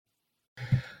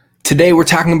Today, we're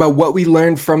talking about what we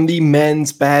learned from the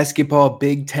men's basketball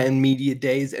Big Ten Media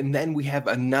Days, and then we have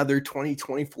another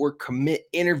 2024 commit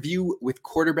interview with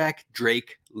quarterback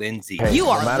Drake Lindsey. You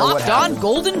are Locked On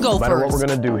Golden Gophers. No matter what we're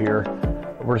going to do here,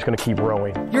 we're just going to keep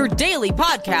rowing. Your daily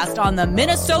podcast on the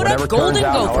Minnesota Golden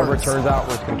Gophers. However it turns out,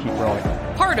 we're just going to keep rowing.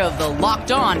 Part of the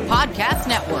Locked On Podcast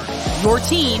Network. Your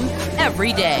team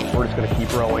every day. We're just going to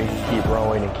keep rowing,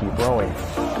 and keep rowing.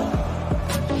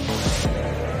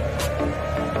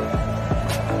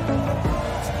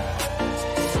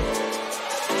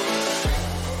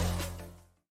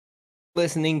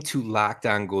 Listening to Locked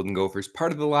On Golden Gophers,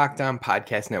 part of the Locked On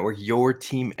Podcast Network, your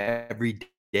team every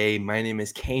day. My name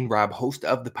is Kane Robb, host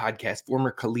of the podcast, former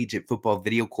collegiate football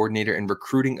video coordinator and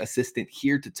recruiting assistant,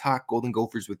 here to talk Golden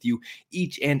Gophers with you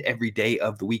each and every day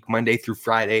of the week, Monday through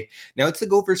Friday. Now, it's the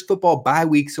Gophers football bye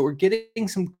week, so we're getting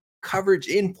some coverage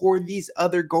in for these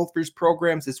other Gophers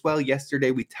programs as well. Yesterday,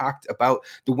 we talked about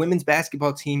the women's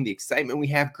basketball team, the excitement we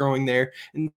have growing there,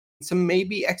 and some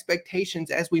maybe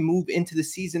expectations as we move into the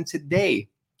season. Today,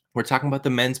 we're talking about the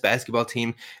men's basketball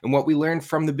team and what we learned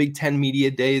from the Big Ten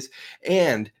Media Days.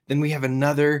 And then we have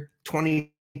another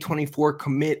 2024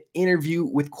 commit interview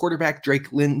with quarterback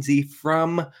Drake Lindsey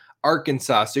from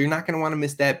Arkansas. So you're not going to want to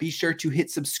miss that. Be sure to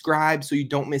hit subscribe so you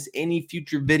don't miss any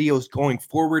future videos going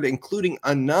forward, including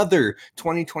another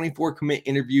 2024 commit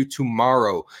interview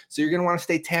tomorrow. So you're going to want to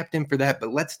stay tapped in for that.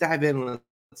 But let's dive in.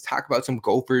 Let's talk about some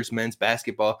Gophers men's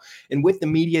basketball. And with the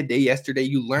media day yesterday,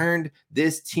 you learned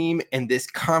this team and this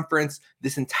conference,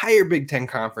 this entire Big Ten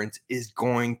conference, is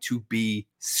going to be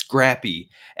scrappy.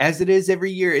 As it is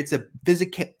every year, it's a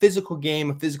physical game,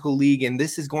 a physical league, and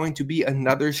this is going to be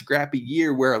another scrappy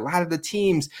year where a lot of the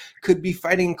teams could be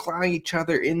fighting and clawing each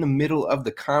other in the middle of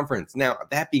the conference. Now,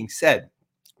 that being said,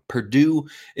 Purdue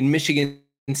and Michigan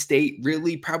State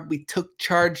really probably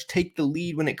take the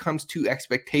lead when it comes to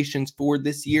expectations for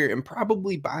this year, and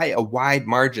probably by a wide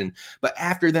margin. But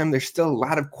after them, there's still a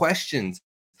lot of questions.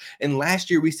 And last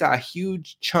year, we saw a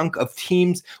huge chunk of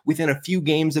teams within a few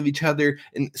games of each other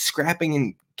and scrapping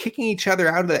and kicking each other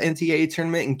out of the NCAA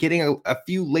tournament and getting a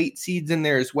few late seeds in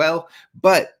there as well.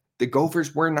 But the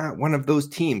Gophers were not one of those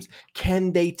teams.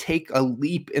 Can they take a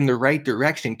leap in the right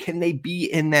direction? Can they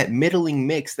be in that middling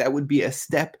mix? That would be a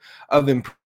step of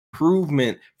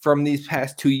improvement from these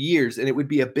past 2 years, and it would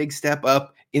be a big step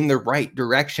up in the right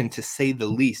direction, to say the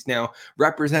least. Now,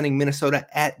 representing Minnesota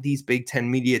at these Big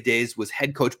Ten Media Days was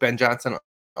head coach Ben Johnson,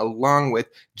 along with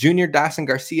junior Dawson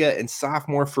Garcia and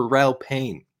sophomore Pharrell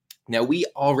Payne. Now, we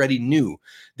already knew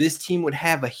this team would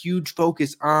have a huge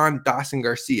focus on Dawson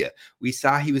Garcia. We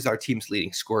saw he was our team's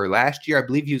leading scorer last year. I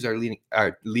believe he was our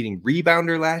leading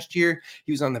rebounder last year.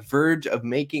 He was on the verge of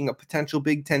making a potential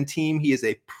Big Ten team. He is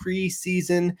a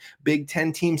preseason Big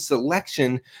Ten team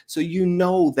selection, so you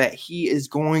know that he is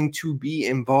going to be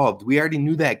involved. We already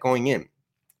knew that going in.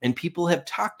 And people have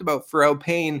talked about Pharrell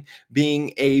Payne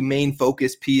being a main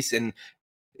focus piece, and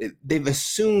they've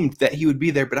assumed that he would be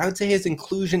there, but I would say his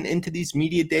inclusion into these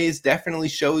media days definitely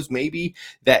shows maybe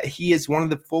that he is one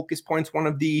of the focus points, one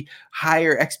of the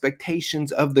higher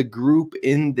expectations of the group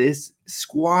in this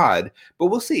squad. But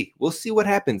we'll see. We'll see what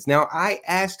happens. Now, I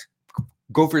asked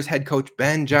Gophers head coach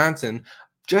Ben Johnson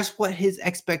just what his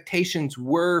expectations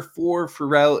were for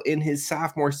Pharrell in his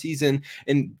sophomore season,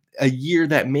 and a year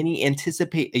that many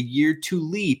anticipate a year to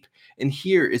leap. And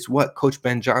here is what Coach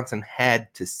Ben Johnson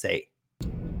had to say.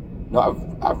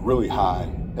 No, I've really high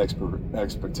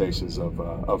expectations of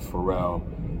Pharrell.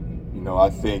 You know, I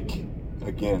think,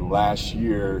 again, last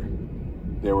year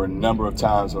there were a number of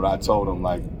times when I told him,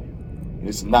 like,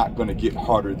 it's not going to get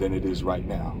harder than it is right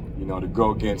now. You know, to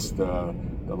go against the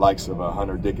likes of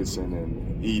Hunter Dickinson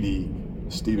and Edie,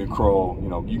 Stephen Kroll, you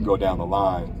know, you can go down the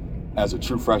line. As a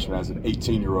true freshman, as an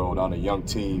 18-year-old on a young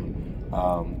team,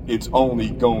 it's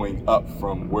only going up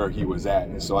from where he was at.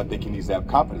 And so I think he needs to have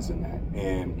confidence in that.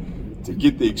 And to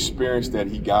get the experience that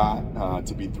he got,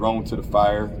 to be thrown to the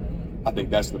fire, I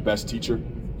think that's the best teacher.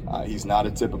 He's not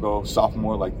a typical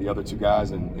sophomore like the other two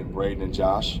guys in Braden and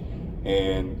Josh.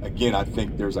 And again, I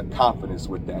think there's a confidence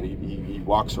with that. He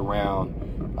walks around,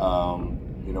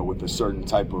 you know, with a certain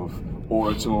type of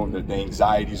aura to him, that the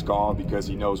anxiety's gone because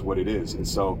he knows what it is. And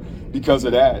so because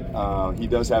of that, he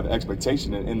does have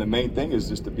expectation. And the main thing is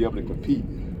just to be able to compete.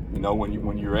 You know,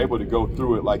 when you're able to go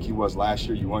through it like he was last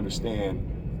year, you understand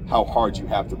how hard you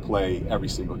have to play every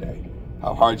single day,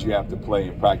 how hard you have to play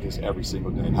and practice every single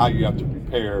day, and how you have to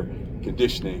prepare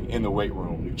conditioning in the weight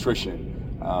room, nutrition,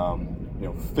 you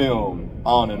know, film,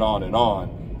 on and on and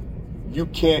on. you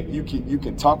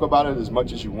can talk about it as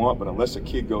much as you want, but unless a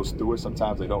kid goes through it,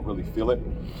 sometimes they don't really feel it.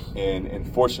 And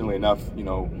fortunately enough,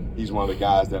 he's one of the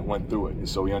guys that went through it, and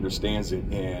so he understands it,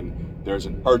 and there's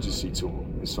an urgency to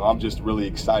him. And so I'm just really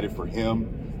excited for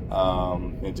him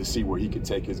and to see where he can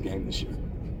take his game this year.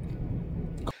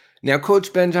 Now,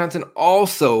 Coach Ben Johnson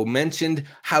also mentioned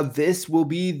how this will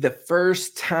be the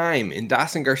first time in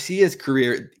Dawson Garcia's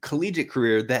collegiate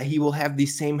career, that he will have the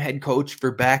same head coach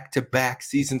for back-to-back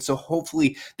seasons. So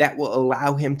hopefully that will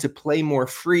allow him to play more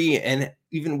free and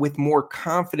even with more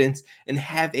confidence and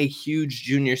have a huge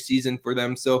junior season for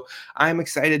them. So I'm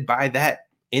excited by that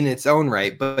in its own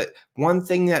right. But one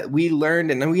thing that we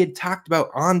learned, and we had talked about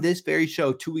on this very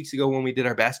show 2 weeks ago when we did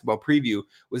our basketball preview,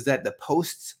 was that the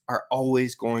posts are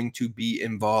always going to be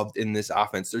involved in this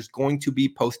offense. There's going to be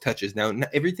post touches. Now,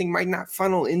 everything might not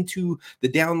funnel into the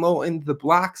down low and the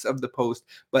blocks of the post,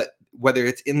 but whether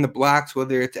it's in the blocks,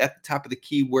 whether it's at the top of the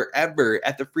key, wherever,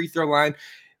 at the free throw line,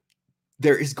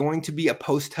 there is going to be a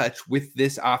post touch with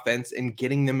this offense, and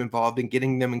getting them involved and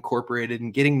getting them incorporated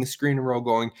and getting the screen and roll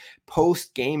going.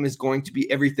 Post game is going to be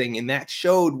everything. And that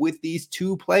showed with these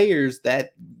two players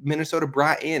that Minnesota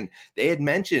brought in. They had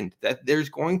mentioned that there's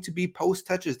going to be post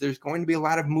touches. There's going to be a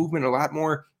lot of movement, a lot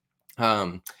more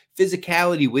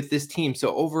physicality with this team.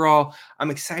 So overall,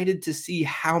 I'm excited to see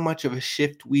how much of a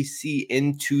shift we see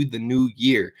into the new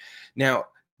year. Now,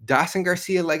 Dawson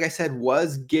Garcia, like I said,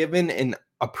 was given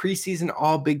a preseason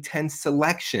All Big Ten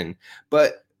selection.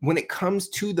 But when it comes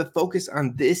to the focus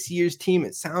on this year's team,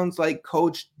 it sounds like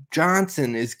Coach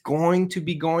Johnson is going to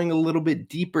be going a little bit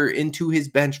deeper into his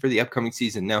bench for the upcoming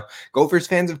season. Now, Gophers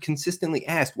fans have consistently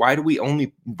asked, why do we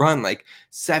only run like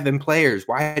 7 players?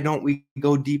 Why don't we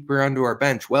go deeper onto our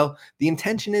bench? Well, the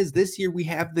intention is this year we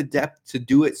have the depth to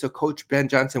do it. So Coach Ben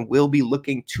Johnson will be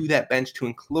looking to that bench to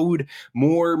include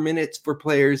more minutes for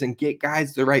players and get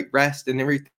guys the right rest and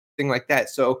everything like that.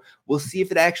 So we'll see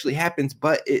if it actually happens,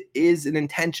 but it is an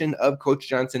intention of Coach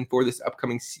Johnson for this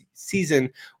upcoming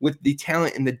season, with the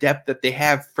talent and the depth that they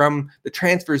have from the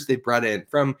transfers they brought in,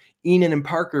 from Enan and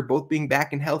Parker both being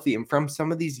back and healthy, and from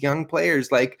some of these young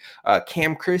players like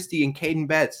Cam Christie and Caden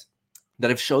Betts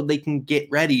that have showed they can get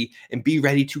ready and be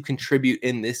ready to contribute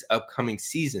in this upcoming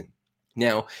season.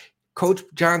 Now, Coach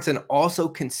Johnson also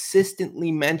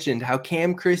consistently mentioned how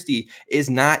Cam Christie is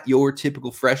not your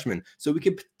typical freshman. So we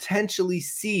could potentially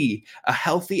see a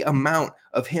healthy amount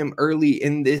of him early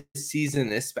in this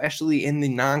season, especially in the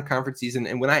non-conference season.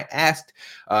 And when I asked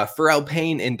Pharrell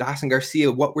Payne and Dawson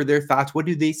Garcia what were their thoughts, what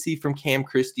do they see from Cam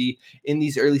Christie in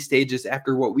these early stages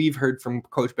after what we've heard from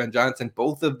Coach Ben Johnson,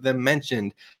 both of them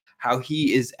mentioned how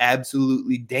he is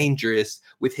absolutely dangerous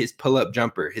with his pull-up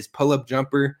jumper. His pull-up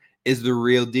jumper is the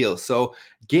real deal. So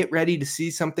get ready to see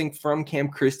something from Cam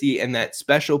Christie and that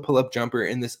special pull-up jumper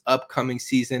in this upcoming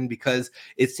season, because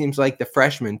it seems like the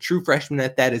freshman, true freshman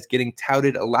at that, is getting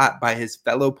touted a lot by his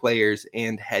fellow players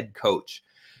and head coach.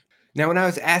 Now, when I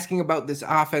was asking about this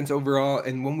offense overall,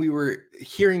 and when we were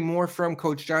hearing more from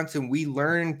Coach Johnson, we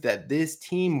learned that this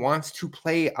team wants to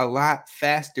play a lot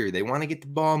faster. They want to get the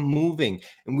ball moving.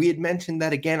 And we had mentioned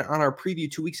that again on our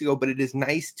preview 2 weeks ago, but it is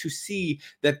nice to see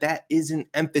that that is an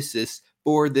emphasis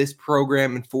for this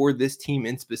program and for this team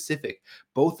in specific.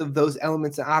 Both of those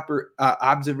elements of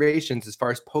observations, as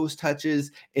far as post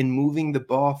touches and moving the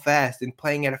ball fast and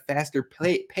playing at a faster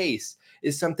pace,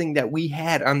 is something that we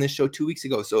had on this show 2 weeks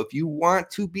ago. So if you want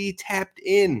to be tapped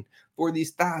in for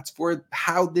these thoughts, for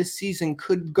how this season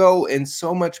could go and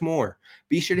so much more,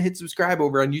 be sure to hit subscribe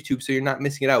over on YouTube so you're not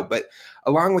missing it out. But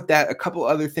along with that, a couple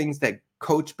other things that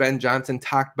Coach Ben Johnson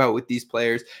talked about with these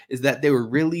players is that they were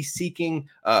really seeking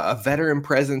a veteran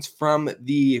presence from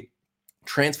the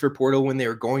transfer portal when they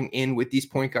were going in with these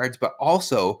point guards, but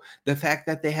also the fact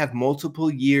that they have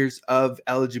multiple years of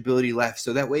eligibility left.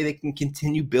 So that way they can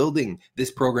continue building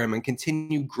this program and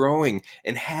continue growing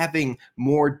and having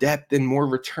more depth and more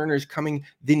returners coming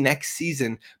the next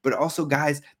season, but also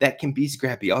guys that can be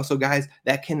scrappy, also guys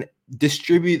that can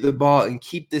distribute the ball and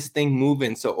keep this thing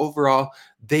moving. So overall,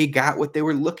 they got what they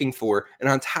were looking for. And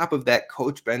on top of that,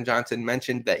 Coach Ben Johnson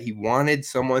mentioned that he wanted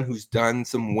someone who's done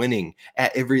some winning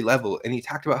at every level. And he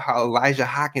talked about how Elijah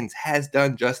Hawkins has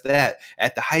done just that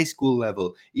at the high school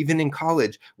level, even in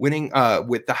college, winning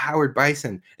with the Howard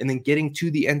Bison and then getting to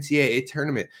the NCAA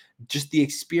tournament. Just the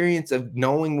experience of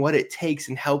knowing what it takes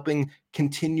and helping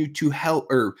continue to help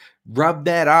or rub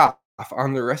that off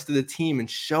on the rest of the team and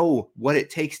show what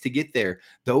it takes to get there.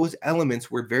 Those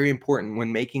elements were very important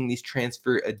when making these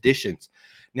transfer additions.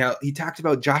 Now, he talked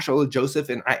about Josh Joseph,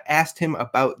 and I asked him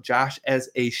about Josh as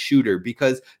a shooter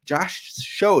because Josh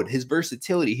showed his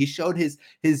versatility. He showed his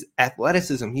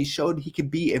athleticism. He showed he could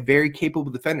be a very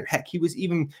capable defender. Heck, he was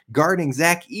even guarding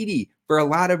Zach Edey for a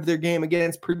lot of their game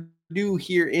against Purdue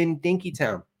here in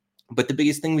Dinkytown. But the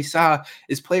biggest thing we saw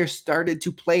is players started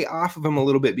to play off of him a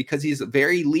little bit because he's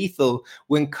very lethal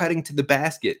when cutting to the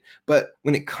basket. But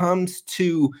when it comes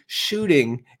to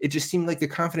shooting, it just seemed like the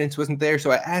confidence wasn't there.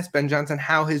 So I asked Ben Johnson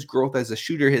how his growth as a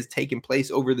shooter has taken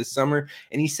place over the summer.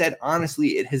 And he said,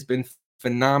 honestly, it has been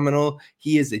phenomenal.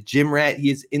 He is a gym rat. He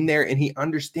is in there and he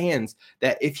understands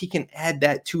that if he can add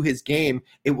that to his game,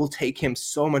 it will take him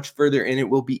so much further and it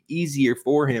will be easier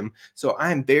for him. So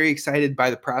I'm very excited by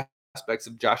the prospects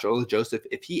of Josh Joseph.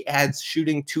 If he adds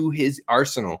shooting to his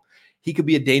arsenal, he could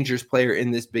be a dangerous player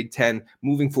in this Big Ten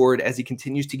moving forward as he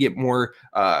continues to get more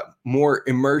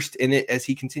immersed in it, as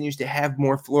he continues to have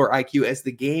more floor IQ. As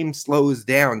the game slows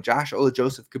down, Josh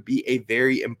Joseph could be a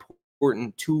very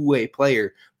important two-way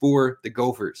player for the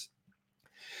Gophers.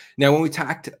 Now, when we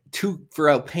talked to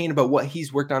Pharrell Payne about what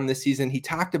he's worked on this season, he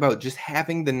talked about just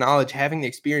having the knowledge, having the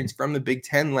experience from the Big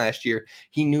Ten last year.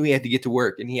 He knew he had to get to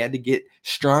work and he had to get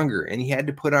stronger and he had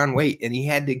to put on weight and he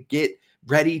had to get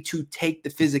ready to take the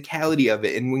physicality of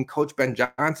it. And when Coach Ben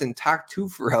Johnson talked to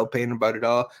Pharrell Payne about it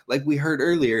all, like we heard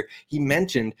earlier, he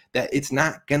mentioned that it's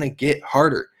not going to get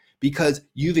harder because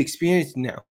you've experienced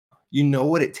now. You know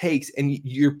what it takes, and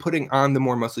you're putting on the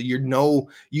more muscle.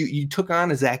 You took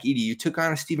on a Zach Edey, you took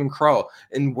on a Stephen Krull,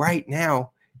 and right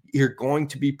now you're going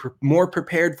to be more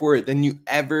prepared for it than you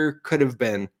ever could have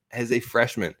been as a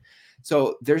freshman.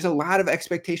 So there's a lot of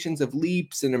expectations of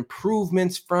leaps and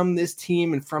improvements from this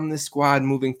team and from this squad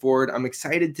moving forward. I'm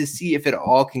excited to see if it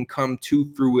all can come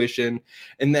to fruition.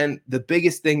 And then the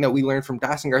biggest thing that we learned from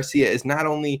Dawson Garcia is not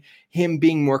only him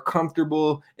being more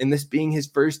comfortable and this being his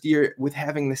first year with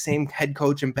having the same head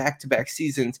coach in back-to-back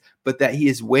seasons, but that he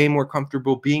is way more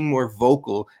comfortable being more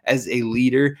vocal as a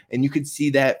leader. And you could see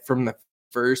that from the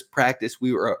first practice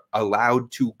we were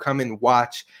allowed to come and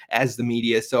watch as the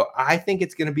media. So I think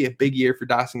it's going to be a big year for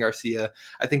Dawson Garcia.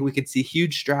 I think we could see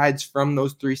huge strides from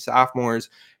those three sophomores.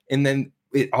 And then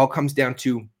it all comes down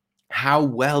to how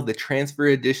well the transfer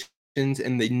additions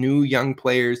and the new young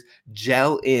players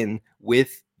gel in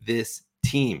with this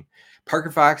team.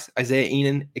 Parker Fox, Isaiah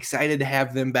Enan, excited to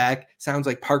have them back. Sounds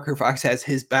like Parker Fox has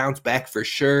his bounce back for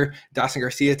sure. Dawson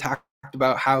Garcia talked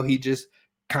about how he just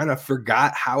kind of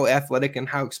forgot how athletic and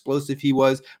how explosive he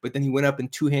was, but then he went up and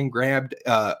two-hand grabbed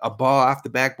a ball off the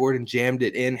backboard and jammed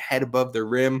it in head above the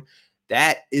rim.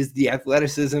 That is the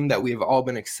athleticism that we have all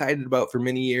been excited about for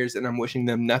many years, and I'm wishing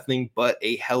them nothing but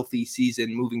a healthy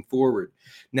season moving forward.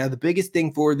 Now, the biggest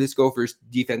thing for this Gophers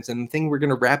defense, and the thing we're going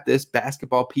to wrap this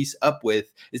basketball piece up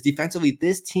with, is defensively,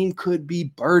 this team could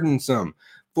be burdensome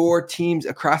for teams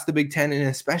across the Big Ten, and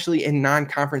especially in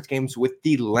non-conference games with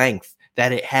the length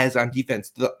that it has on defense,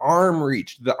 the arm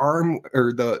reach, the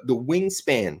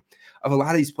wingspan of a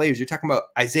lot of these players. You're talking about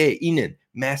Isaiah Enan,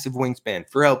 massive wingspan.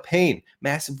 Pharrell Payne,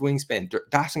 massive wingspan.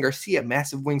 Dawson Garcia,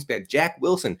 massive wingspan. Jack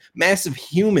Wilson, massive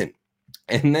human.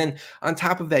 And then on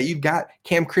top of that, you've got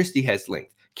Cam Christie has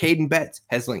length. Caden Betts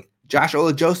has length. Josh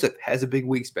Joseph has a big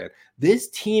wingspan. This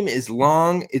team is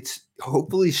long. It's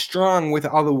hopefully strong with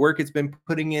all the work it's been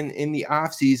putting in the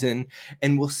offseason.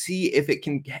 And we'll see if it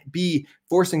can be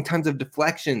forcing tons of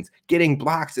deflections, getting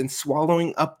blocks, and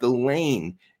swallowing up the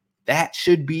lane. That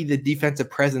should be the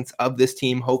defensive presence of this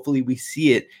team. Hopefully we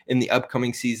see it in the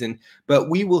upcoming season, but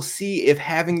we will see if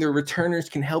having the returners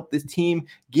can help this team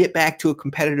get back to a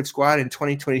competitive squad in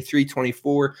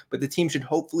 2023-24, but the team should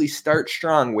hopefully start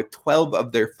strong with 12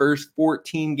 of their first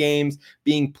 14 games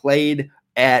being played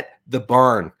at the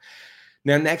barn.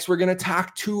 Now, next, we're going to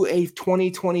talk to a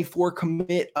 2024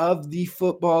 commit of the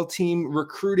football team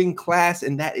recruiting class,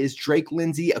 and that is Drake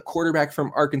Lindsey, a quarterback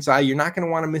from Arkansas. You're not going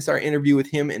to want to miss our interview with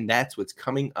him, and that's what's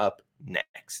coming up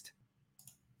next.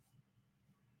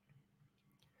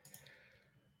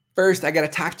 First, I got to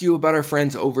talk to you about our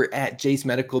friends over at Jase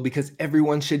Medical, because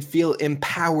everyone should feel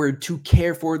empowered to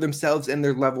care for themselves and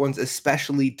their loved ones,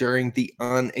 especially during the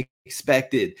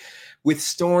unexpected. With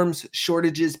storms,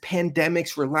 shortages,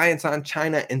 pandemics, reliance on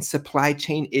China, and supply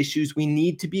chain issues, we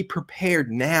need to be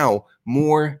prepared now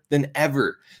more than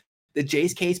ever. The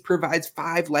Jase case provides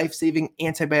 5 life-saving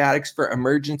antibiotics for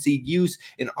emergency use,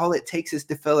 and all it takes is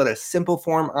to fill out a simple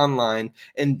form online,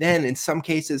 and then in some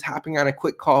cases hopping on a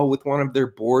quick call with one of their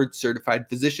board-certified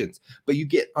physicians. But you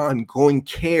get ongoing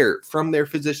care from their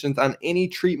physicians on any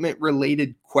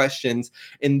treatment-related questions,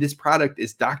 and this product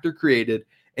is doctor-created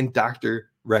and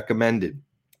doctor-recommended.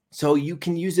 So you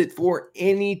can use it for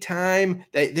any time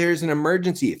that there's an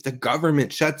emergency. If the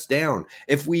government shuts down,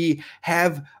 if we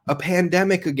have a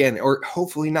pandemic again, or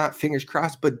hopefully not, fingers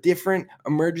crossed, but different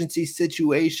emergency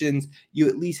situations, you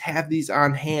at least have these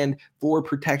on hand for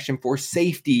protection, for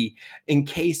safety in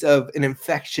case of an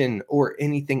infection or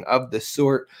anything of the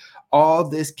sort. All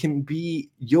this can be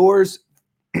yours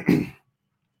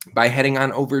by heading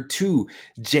on over to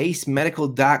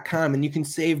jacemedical.com, and you can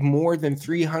save more than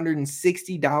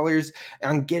 $360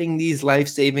 on getting these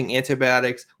life-saving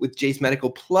antibiotics with Jace Medical,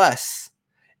 plus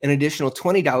an additional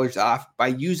 $20 off by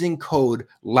using code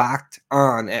locked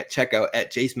on at checkout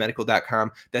at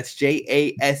jacemedical.com. That's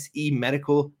JASE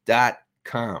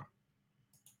medical.com.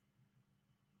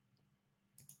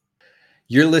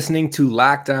 You're listening to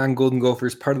Locked On Golden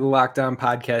Gophers, part of the Locked On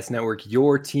Podcast Network,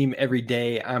 your team every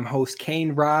day. I'm host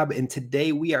Kane Robb, and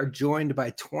today we are joined by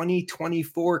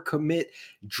 2024 commit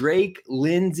Drake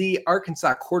Lindsey,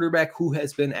 Arkansas quarterback who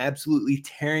has been absolutely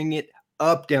tearing it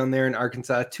up down there in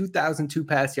Arkansas. 2,002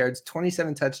 pass yards,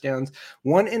 27 touchdowns,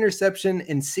 1 interception,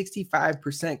 and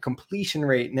 65% completion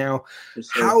rate. Now,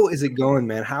 how is it going,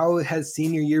 man? How has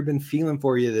senior year been feeling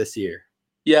for you this year?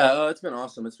 Yeah, it's been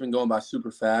awesome. It's been going by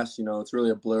super fast. It's really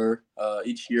a blur.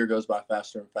 Each year goes by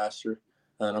faster and faster,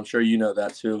 and I'm sure you know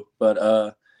that too.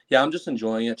 But yeah, I'm just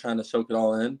enjoying it, trying to soak it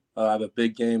all in. I have a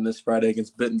big game this Friday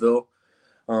against Bentonville.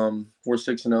 We're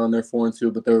 6-0 and they're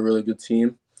 4-2, but they're a really good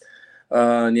team.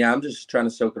 And yeah, I'm just trying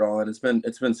to soak it all in. It's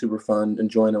been super fun,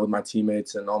 enjoying it with my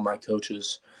teammates and all my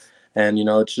coaches. And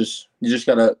it's just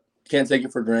can't take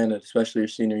it for granted, especially your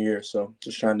senior year. So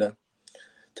just trying to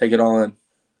take it all in.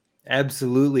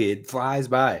 Absolutely. It flies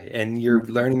by and you're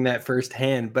learning that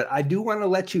firsthand. But I do want to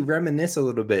let you reminisce a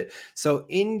little bit. So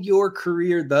in your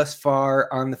career thus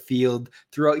far on the field,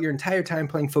 throughout your entire time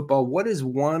playing football, what is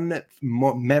one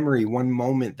memory, one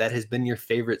moment that has been your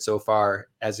favorite so far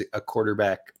as a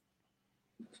quarterback?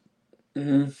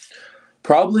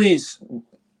 Probably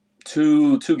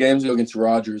two games ago against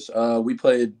Rogers.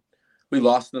 We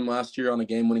lost them last year on a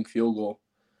game-winning field goal.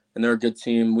 And they're a good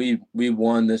team. We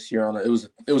won this year it was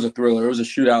a thriller. It was a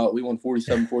shootout. We won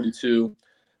 47-42.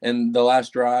 And the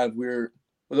last drive, there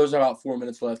was about 4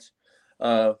 minutes left.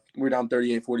 We're down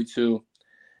 38-42.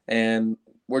 And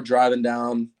we're driving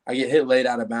down. I get hit late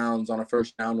out of bounds on a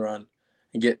first down run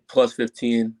and get plus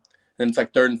 15. And it's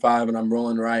like 3rd and 5, and I'm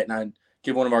rolling right, and I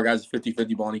give one of our guys a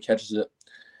 50-50 ball, and he catches it.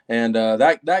 And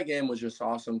that game was just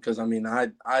awesome because,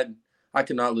 I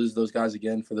could not lose those guys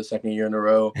again for the second year in a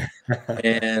row.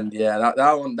 And yeah,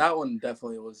 that one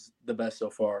definitely was the best so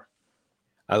far.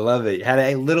 I love it. You had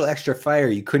a little extra fire.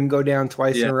 You couldn't go down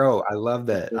twice in a row. I love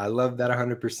that. I love that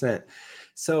 100%.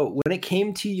 So when it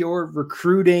came to your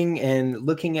recruiting and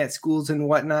looking at schools and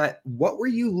whatnot, what were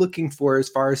you looking for as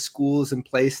far as schools and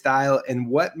play style, and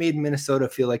what made Minnesota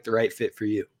feel like the right fit for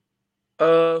you?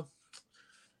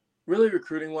 Really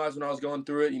recruiting wise, when I was going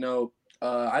through it,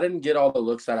 I didn't get all the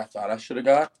looks that I thought I should have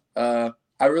got.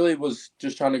 I really was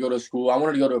just trying to go to school. I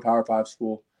wanted to go to a Power 5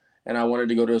 school, and I wanted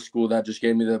to go to a school that just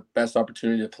gave me the best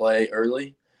opportunity to play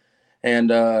early.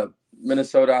 And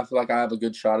Minnesota, I feel like I have a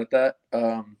good shot at that.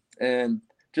 And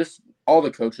just all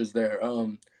the coaches there,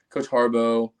 Coach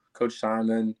Harbaugh, Coach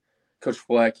Simon, Coach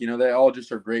Fleck, they all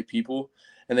just are great people,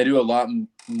 and they do a lot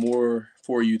more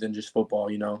for you than just football,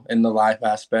 and the life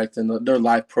aspect and their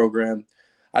life program.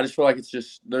 I just feel like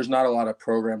there's not a lot of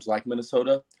programs like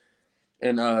Minnesota,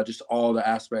 and just all the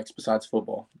aspects besides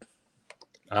football.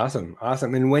 Awesome.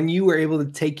 And when you were able to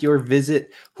take your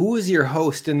visit, who was your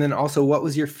host? And then also, what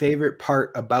was your favorite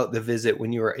part about the visit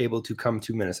when you were able to come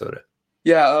to Minnesota?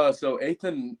 Yeah, so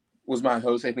Ethan was my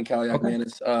host, Ethan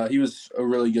Kaliak-Manis. He was a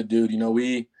really good dude.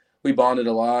 We bonded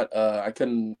a lot.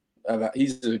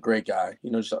 He's a great guy.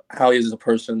 Just how he is as a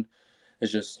person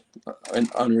is just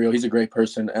unreal. He's a great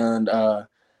person. And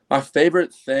my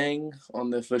favorite thing on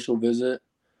the official visit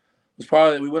was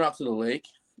probably we went out to the lake,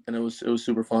 and it was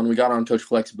super fun. We got on Coach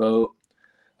Fleck's boat,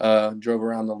 drove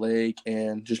around the lake,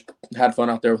 and just had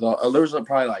fun out there with all. There was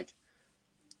probably like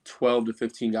 12 to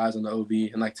 15 guys on the OB,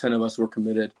 and like 10 of us were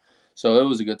committed. So it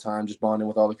was a good time just bonding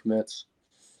with all the commits.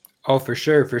 Oh, for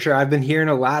sure. I've been hearing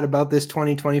a lot about this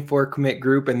 2024 commit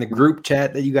group and the group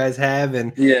chat that you guys have.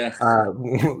 And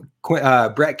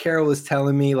Brett Carroll was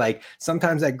telling me, like,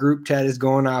 sometimes that group chat is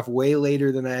going off way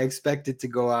later than I expected to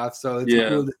go off. So it's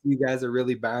cool that you guys are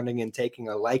really bonding and taking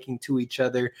a liking to each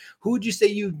other. Who would you say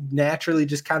you naturally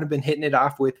just kind of been hitting it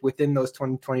off with within those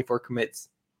 2024 commits?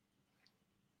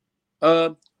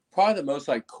 Probably the most,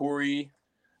 like Corey,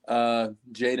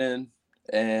 Jaden,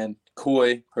 and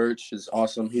Coy Perch is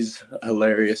awesome. He's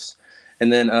hilarious.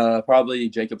 And then probably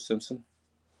Jacob Simpson.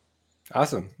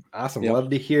 Awesome. Yep. Love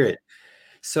to hear it.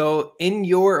 So, in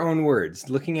your own words,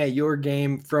 looking at your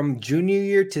game from junior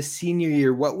year to senior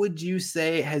year, what would you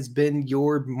say has been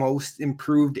your most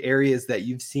improved areas that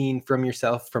you've seen from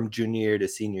yourself from junior year to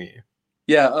senior year?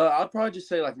 Yeah, I'd probably just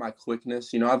say like my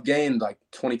quickness. I've gained like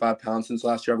 25 pounds since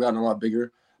last year. I've gotten a lot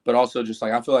bigger, but also just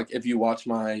like I feel like if you watch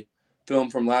my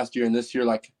film from last year and this year,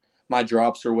 like my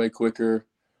drops are way quicker.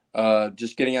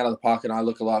 Just getting out of the pocket, I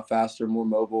look a lot faster, more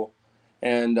mobile,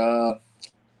 and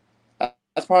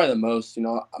that's probably the most.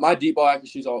 My deep ball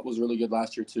accuracy was really good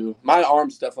last year too. My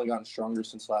arm's definitely gotten stronger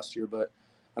since last year, but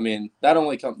I mean that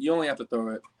you only have to throw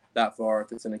it that far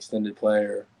if it's an extended play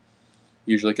or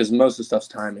usually because most of the stuff's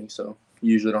timing, so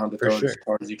you usually don't have to For throw it sure. as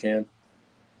hard as you can.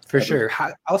 For sure.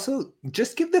 Also,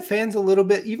 just give the fans a little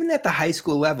bit, even at the high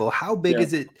school level, how big Yeah.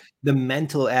 is it, the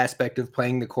mental aspect of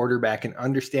playing the quarterback and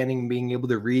understanding and being able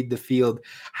to read the field?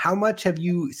 How much have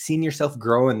you seen yourself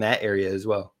grow in that area as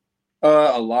well?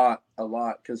 A lot.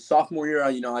 Because sophomore year, I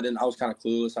was kind of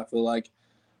clueless. I feel like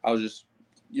I was just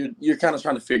you're kind of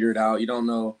trying to figure it out. You don't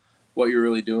know what you're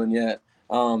really doing yet.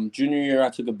 Junior year, I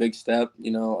took a big step.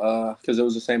 Because it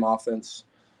was the same offense.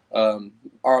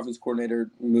 Our offense coordinator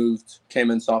came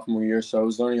in sophomore year, so I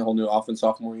was learning a whole new offense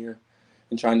sophomore year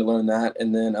and trying to learn that.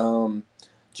 And then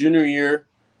junior year,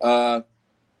 I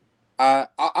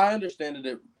understood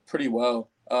it pretty well.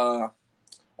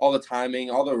 All the timing,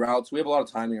 all the routes. We have a lot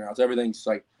of timing routes. Everything's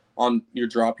like on your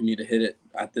drop, you need to hit it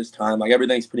at this time. Like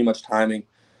everything's pretty much timing.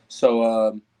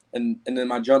 So and then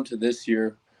my jump to this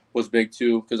year was big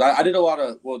too because I did a lot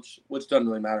of which doesn't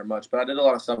really matter much, but I did a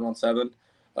lot of 7-on-7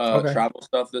 travel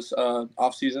stuff this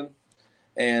off season,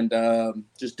 and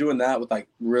just doing that with like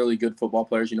really good football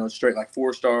players. Straight like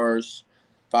 4 stars,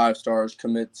 5 stars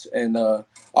commits, and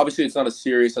obviously it's not as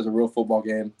serious as a real football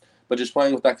game, but just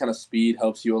playing with that kind of speed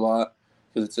helps you a lot.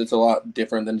 Because it's a lot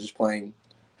different than just playing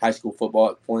high school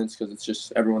football at points because it's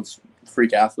just everyone's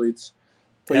freak athletes.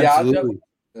 But yeah, I've definitely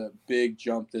a big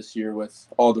jump this year with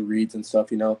all the reads and stuff,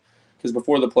 because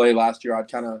before the play last year,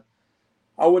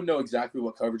 I wouldn't know exactly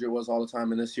what coverage it was all the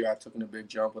time. And this year I've taken a big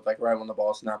jump with like right when the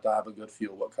ball snapped, I have a good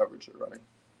feel what coverage they're running.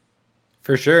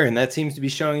 For sure. And that seems to be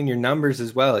showing in your numbers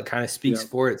as well. It kind of speaks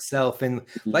for itself. And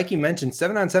like you mentioned,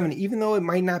 7-on-7, even though it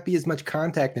might not be as much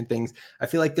contact and things, I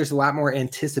feel like there's a lot more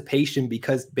anticipation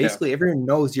because basically everyone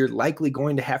knows you're likely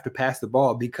going to have to pass the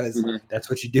ball because that's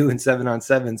what you do in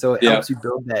 7-on-7. So it helps you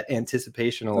build that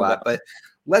anticipation a lot. But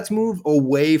let's move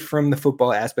away from the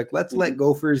football aspect. Let's let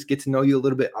Gophers get to know you a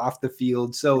little bit off the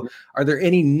field. So are there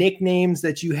any nicknames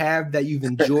that you have that you've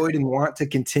enjoyed and want to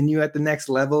continue at the next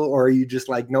level? Or are you just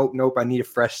like, nope, I need a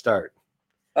fresh start?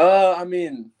 I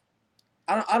mean,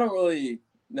 I don't really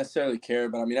necessarily care,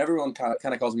 but I mean, everyone kind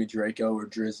of calls me Draco or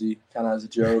Drizzy kind of as a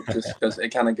joke just because it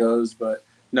kind of goes. But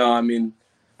no, I mean,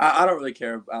 I don't really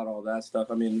care about all that stuff.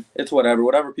 I mean, it's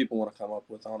whatever people want to come up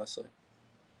with, honestly.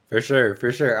 For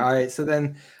sure. All right, so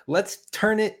then let's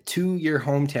turn it to your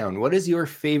hometown. What is your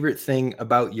favorite thing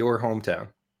about your hometown?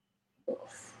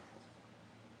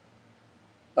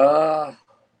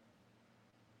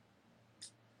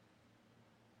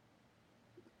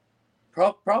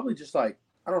 Probably just like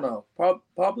I don't know.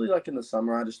 Probably like in the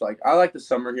summer. I like the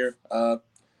summer here.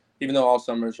 Even though all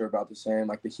summers are about the same,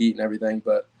 like the heat and everything.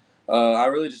 But I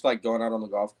really just like going out on the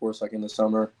golf course like in the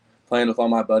summer, playing with all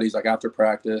my buddies like after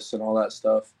practice and all that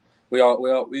stuff. We'd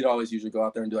always usually go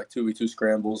out there and do like 2v2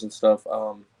 scrambles and stuff.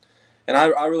 And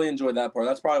I really enjoyed that part.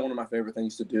 That's probably one of my favorite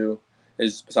things to do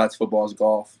is besides football is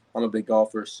golf. I'm a big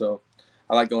golfer, so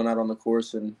I like going out on the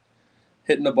course and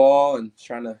hitting the ball and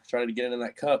trying to get into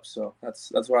that cup. So that's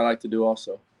what I like to do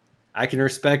also. I can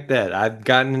respect that. I've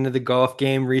gotten into the golf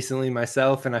game recently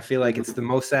myself, and I feel like it's the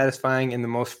most satisfying and the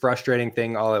most frustrating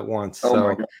thing all at once. Oh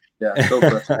my God. Yeah, so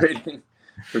frustrating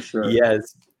for sure.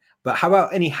 Yes. But how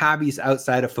about any hobbies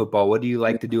outside of football? What do you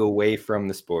like to do away from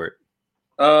the sport?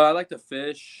 I like to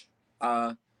fish.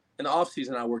 In the off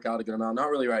season, I work out a good amount. Not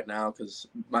really right now because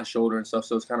my shoulder and stuff,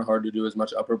 so it's kind of hard to do as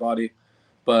much upper body.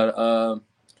 But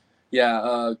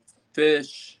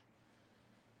fish.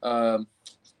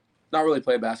 Not really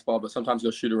play basketball, but sometimes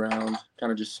go shoot around.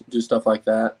 Kind of just do stuff like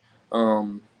that.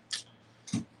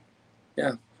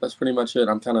 Yeah, that's pretty much it.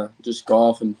 I'm kind of just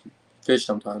golf and fish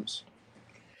sometimes.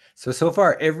 So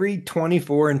far, every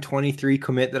 24 and 23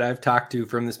 commit that I've talked to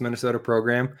from this Minnesota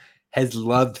program has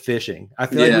loved fishing. I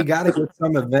feel like we got to get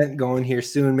some event going here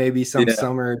soon, maybe some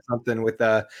summer or something with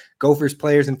Gophers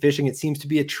players and fishing. It seems to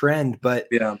be a trend, but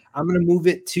I'm going to move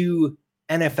it to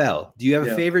NFL. Do you have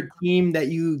a favorite team that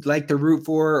you like to root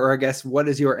for, or I guess what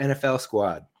is your NFL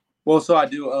squad? Well, so I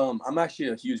do. I'm actually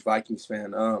a huge Vikings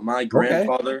fan. My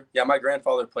grandfather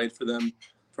played for them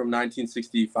from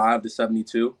 1965 to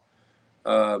 72.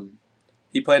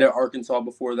 He played at Arkansas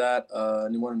before that,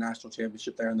 and he won a national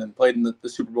championship there, and then played in the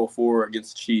Super Bowl IV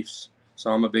against the Chiefs.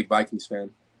 So I'm a big Vikings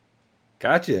fan.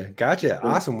 Gotcha.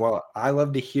 Awesome. Well, I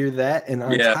love to hear that. And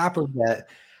on Yeah. top of that,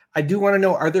 I do want to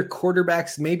know, are there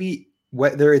quarterbacks, maybe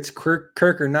whether it's Kirk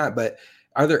or not, but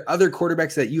are there other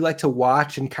quarterbacks that you like to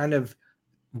watch and kind of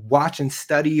watch and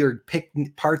study or pick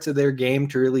parts of their game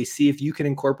to really see if you can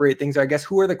incorporate things? I guess,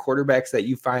 who are the quarterbacks that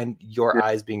you find your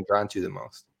eyes being drawn to the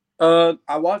most?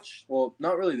 I watched, well,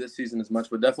 not really this season as much,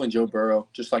 but definitely Joe Burrow.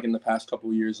 Just like in the past couple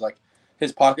of years, like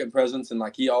his pocket presence and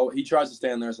like he tries to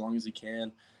stay in there as long as he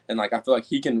can, and like I feel like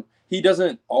he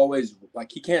doesn't always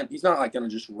like he's not like gonna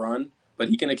just run, but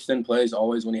he can extend plays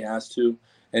always when he has to,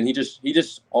 and he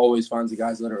just always finds the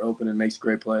guys that are open and makes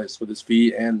great plays with his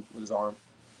feet and with his arm.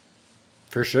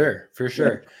 For sure.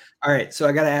 Yeah. All right, so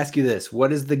I got to ask you this.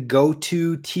 What is the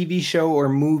go-to TV show or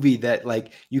movie that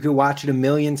like you could watch it a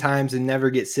million times and never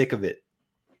get sick of it?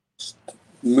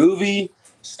 Movie,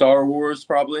 Star Wars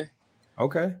probably.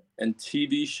 Okay. And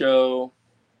TV show,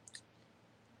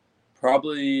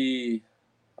 probably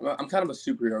I'm kind of a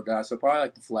superhero guy, so probably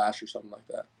like The Flash or something like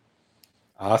that.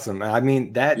 Awesome. I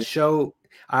mean, that show,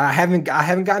 I haven't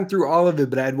gotten through all of it,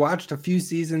 but I'd watched a few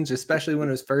seasons, especially when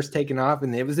it was first taken off,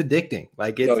 and it was addicting.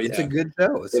 Like it's a good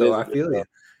show. So I feel you.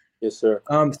 Yes, sir.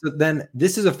 So then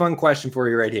this is a fun question for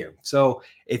you right here. So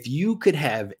if you could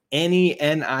have any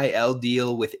NIL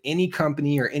deal with any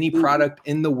company or any product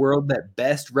in the world that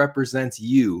best represents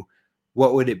you,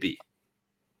 what would it be?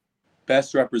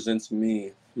 Best represents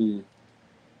me.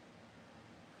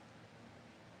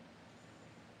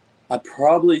 I'd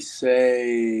probably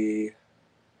say,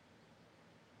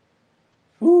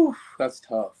 that's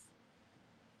tough.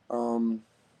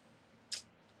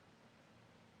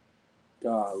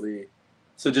 Golly.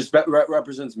 So just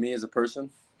represents me as a person?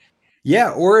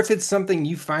 Yeah, or if it's something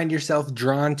you find yourself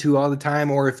drawn to all the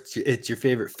time, or if it's your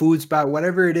favorite food spot,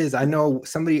 whatever it is. I know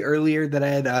somebody earlier that I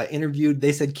had interviewed,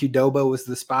 they said Qdoba was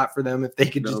the spot for them if they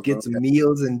could just get some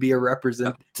meals and be a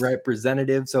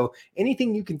representative. So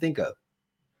anything you can think of.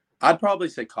 I'd probably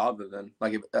say Kava then.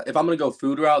 Like if I'm gonna go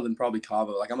food route, then probably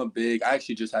Kava. Like I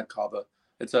actually just had Kava.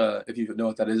 It's if you know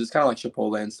what that is, it's kind of like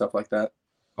Chipotle and stuff like that.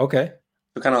 Okay.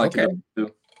 So kind of like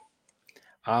too.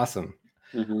 Awesome.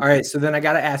 All right, so then I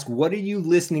got to ask, what are you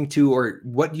listening to, or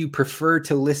what do you prefer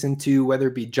to listen to, whether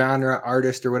it be genre,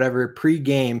 artist, or whatever,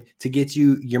 pre-game to get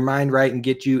your mind right and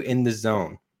get you in the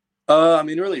zone? I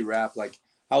mean, really rap. Like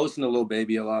I listen to Lil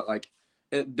Baby a lot. Like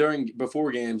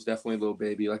before games, definitely Lil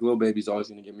Baby. Like Lil Baby's always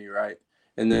gonna get me right.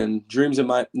 And then Dreams and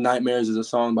My Nightmares is a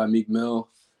song by Meek Mill.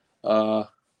 And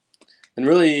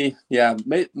really, yeah,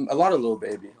 a lot of Lil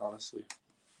Baby, honestly.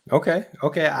 Okay,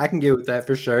 I can get with that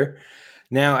for sure.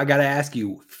 Now, I got to ask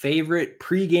you, favorite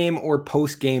pregame or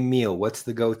postgame meal? What's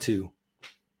the go-to?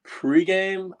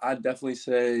 Pregame, I'd definitely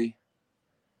say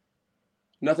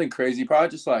nothing crazy. Probably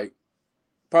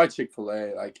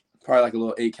Chick-fil-A. Like probably like a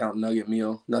little 8-count nugget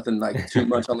meal. Nothing like too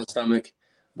much on the stomach.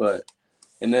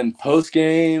 And then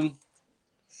postgame,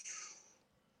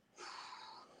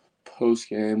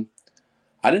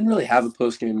 I didn't really have a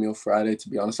postgame meal Friday, to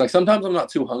be honest. Like sometimes I'm not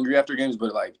too hungry after games,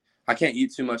 but like I can't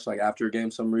eat too much like after a game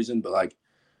for some reason. But like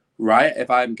if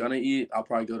I'm gonna eat, I'll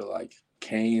probably go to like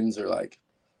Cane's or like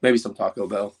maybe some Taco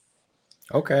Bell.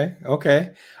 Okay.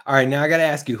 All right, now I got to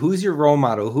ask you, who's your role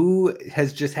model? Who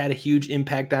has just had a huge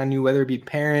impact on you, whether it be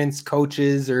parents,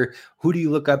 coaches, or who do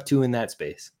you look up to in that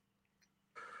space?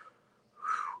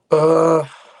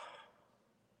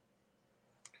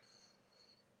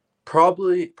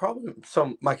 Probably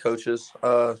my coaches.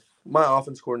 My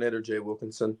offense coordinator, Jay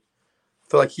Wilkinson. I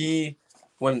feel like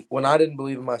when I didn't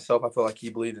believe in myself, I feel like he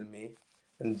believed in me.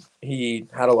 And he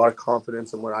had a lot of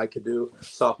confidence in what I could do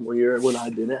sophomore year when I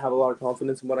didn't have a lot of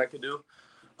confidence in what I could do.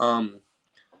 So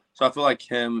I feel like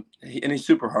him, and he's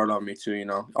super hard on me too, you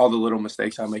know. All the little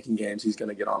mistakes I make in games, he's going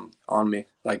to get on me,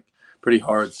 like, pretty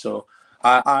hard. So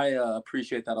I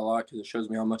appreciate that a lot because it shows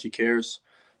me how much he cares.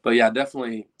 But, yeah,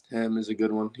 definitely him is a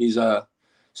good one. He's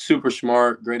super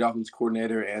smart, great offense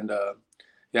coordinator, and,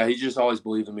 yeah, he just always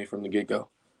believed in me from the get-go.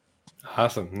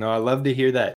 Awesome. No, I love to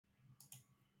hear that.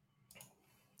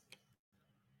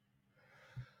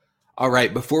 All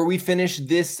right, before we finish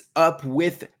this up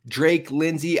with Drake,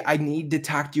 Lindsey, I need to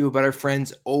talk to you about our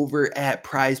friends over at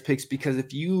Prize Picks, because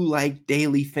if you like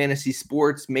daily fantasy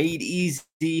sports made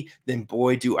easy, then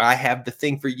boy, do I have the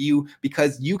thing for you,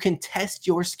 because you can test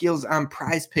your skills on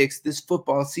Prize Picks this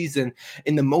football season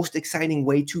in the most exciting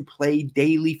way to play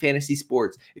daily fantasy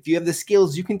sports. If you have the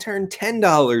skills, you can turn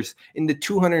 $10 into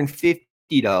 $250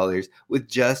 $50 with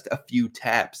just a few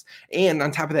taps. And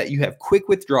on top of that, you have quick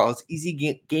withdrawals,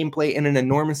 easy gameplay, and an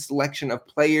enormous selection of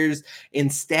players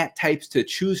and stat types to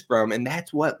choose from. And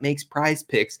that's what makes Prize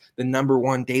Picks the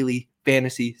 #1 daily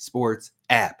fantasy sports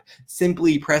app.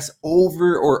 Simply press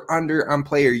over or under on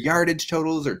player yardage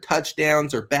totals or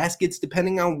touchdowns or baskets,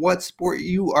 depending on what sport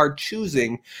you are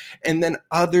choosing. And then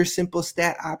other simple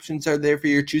stat options are there for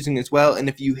your choosing as well. And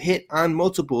if you hit on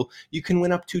multiple, you can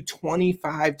win up to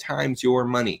 25 times your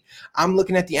money. I'm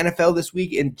looking at the NFL this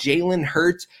week, and Jalen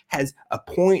Hurts has a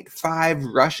 0.5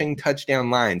 rushing touchdown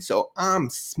line. So I'm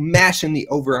smashing the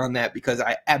over on that because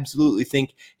I absolutely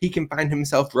think he can find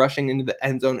himself rushing into the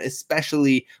end zone,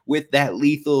 especially with that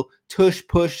lethal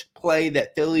tush-push play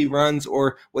that Philly runs,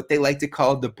 or what they like to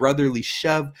call the brotherly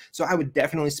shove. So I would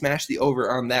definitely smash the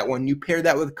over on that one. You pair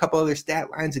that with a couple other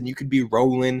stat lines, and you could be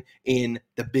rolling in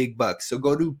the big bucks. So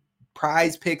go to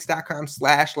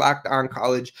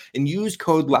prizepicks.com/lockedoncollege and use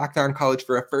code lockedoncollege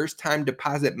for a first-time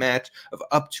deposit match of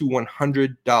up to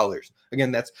 $100.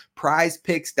 Again, that's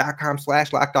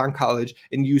prizepicks.com/lockedoncollege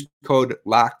and use code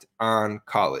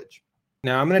lockedoncollege.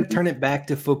 Now, I'm going to turn it back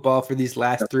to football for these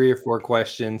last 3 or 4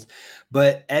 questions.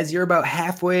 But as you're about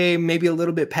halfway, maybe a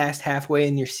little bit past halfway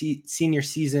in your senior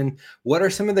season, what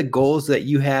are some of the goals that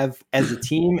you have as a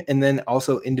team and then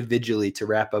also individually to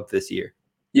wrap up this year?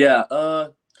 Yeah,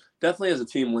 definitely as a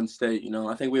team win state.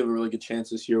 I think we have a really good chance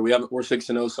this year. We're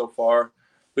 6-0 so far.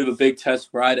 We have a big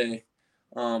test Friday.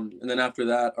 And then after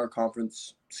that, our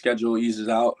conference schedule eases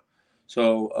out.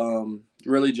 So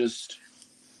really just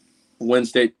win a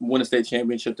state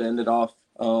championship to end it off.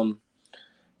 And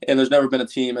there's never been a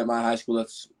team at my high school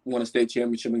that's won a state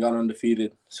championship and gone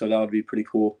undefeated. So that would be pretty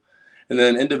cool. And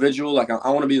then individual, I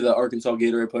want to be the Arkansas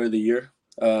Gatorade Player of the Year.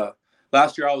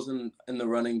 Last year I was in the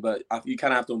running, but you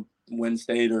kind of have to win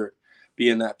state or be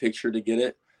in that picture to get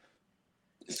it.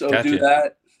 So Gotcha. Do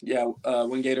that. Yeah,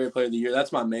 win Gatorade Player of the Year.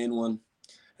 That's my main one.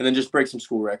 And then just break some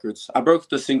school records. I broke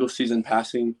the single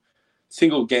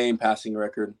game passing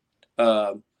record.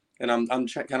 And I'm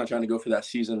kind of trying to go for that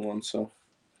season one. So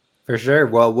for sure.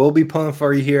 Well, we'll be pulling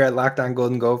for you here at Locked On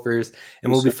Golden Gophers,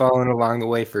 and we'll be following along the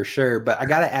way for sure. But I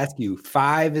got to ask you,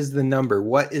 5 is the number.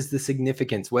 What is the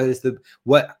significance? What does the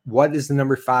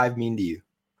number 5 mean to you?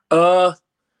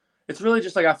 It's really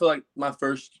just I feel like my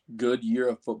first good year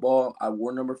of football, I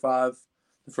wore number 5.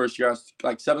 The first year I was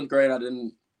 7th grade, I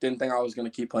didn't think I was going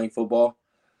to keep playing football.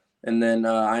 And then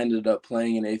I ended up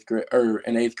playing in 8th grade,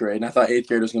 and I thought 8th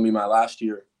grade was going to be my last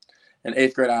year. In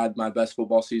 8th grade, I had my best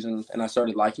football season, and I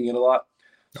started liking it a lot.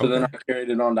 So then I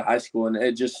carried it on to high school, and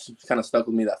it just kind of stuck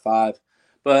with me, that 5.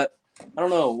 But I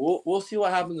don't know. We'll see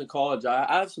what happens in college. I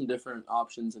have some different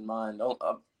options in mind.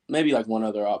 Maybe one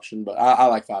other option, but I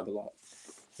like 5 a lot.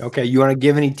 Okay, you want to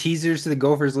give any teasers to the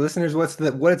Gophers listeners? What's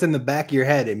in the back of your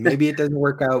head? And maybe it doesn't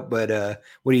work out, but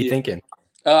what are you thinking?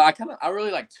 I really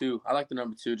like 2. I like the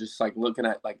number 2. Just looking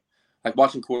at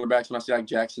watching quarterbacks, when I see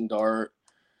Jackson Dart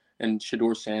and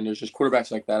Shador Sanders, just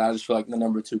quarterbacks like that, I just feel like the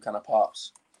number 2 kind of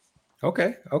pops.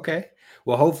 Okay.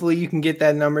 Well, hopefully you can get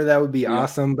that number. That would be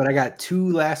awesome. But I got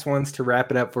 2 last ones to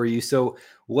wrap it up for you. So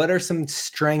what are some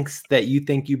strengths that you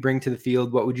think you bring to the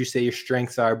field? What would you say your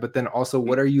strengths are? But then also,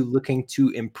 what are you looking to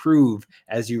improve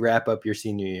as you wrap up your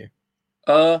senior year?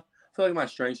 I feel like my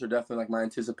strengths are definitely my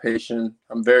anticipation.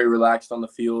 I'm very relaxed on the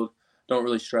field. Don't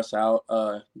really stress out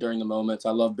during the moments.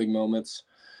 I love big moments.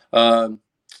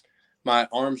 My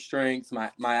arm strength,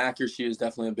 my accuracy is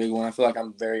definitely a big one. I feel like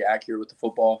I'm very accurate with the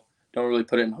football. Don't really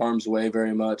put it in harm's way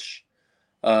very much.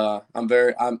 I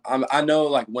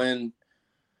know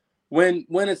when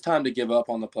it's time to give up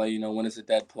on the play, when it's a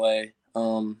dead play.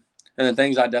 And the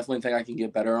things I definitely think I can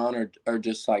get better on are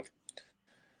just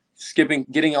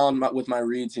getting on with my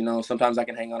reads. Sometimes I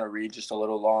can hang on a read just a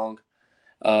little long.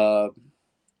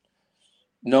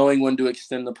 Knowing when to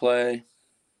extend the play,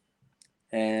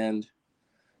 and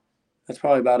that's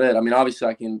probably about it. I mean, obviously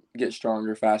I can get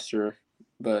stronger, faster,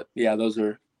 but yeah, those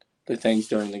are the things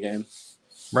during the game.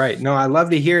 Right. No, I love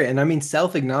to hear it. And I mean,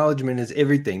 self-acknowledgement is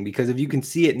everything, because if you can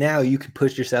see it now, you can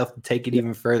push yourself to take it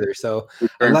even further. So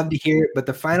I love to hear it. But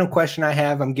the final question I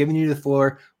have, I'm giving you the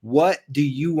floor. What do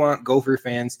you want Gopher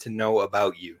fans to know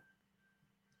about you?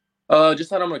 Just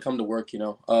that I'm going to come to work,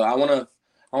 I want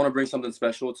to bring something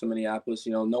special to Minneapolis.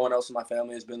 No one else in my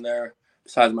family has been there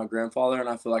besides my grandfather, and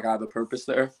I feel like I have a purpose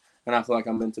there, and I feel like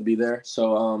I'm meant to be there.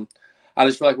 So I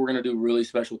just feel like we're going to do really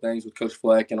special things with Coach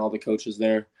Fleck and all the coaches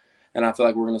there, and I feel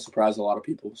like we're going to surprise a lot of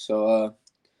people. So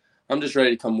I'm just ready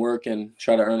to come work and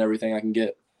try to earn everything I can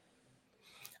get.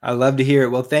 I love to hear it.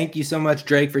 Well, thank you so much,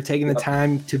 Drake, for taking the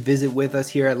time to visit with us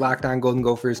here at Locked On Golden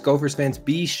Gophers. Gophers fans,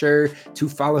 be sure to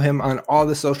follow him on all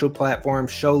the social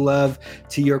platforms. Show love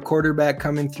to your quarterback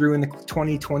coming through in the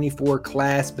 2024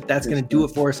 class. But that's going to do it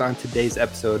for us on today's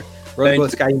episode. Road Go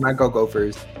Sky, you might go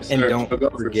Gophers. Yes, and sir. don't Go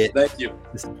Gophers. forget. Thank you.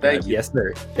 Thank you. Yes,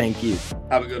 sir. Thank you.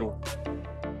 Have a good one.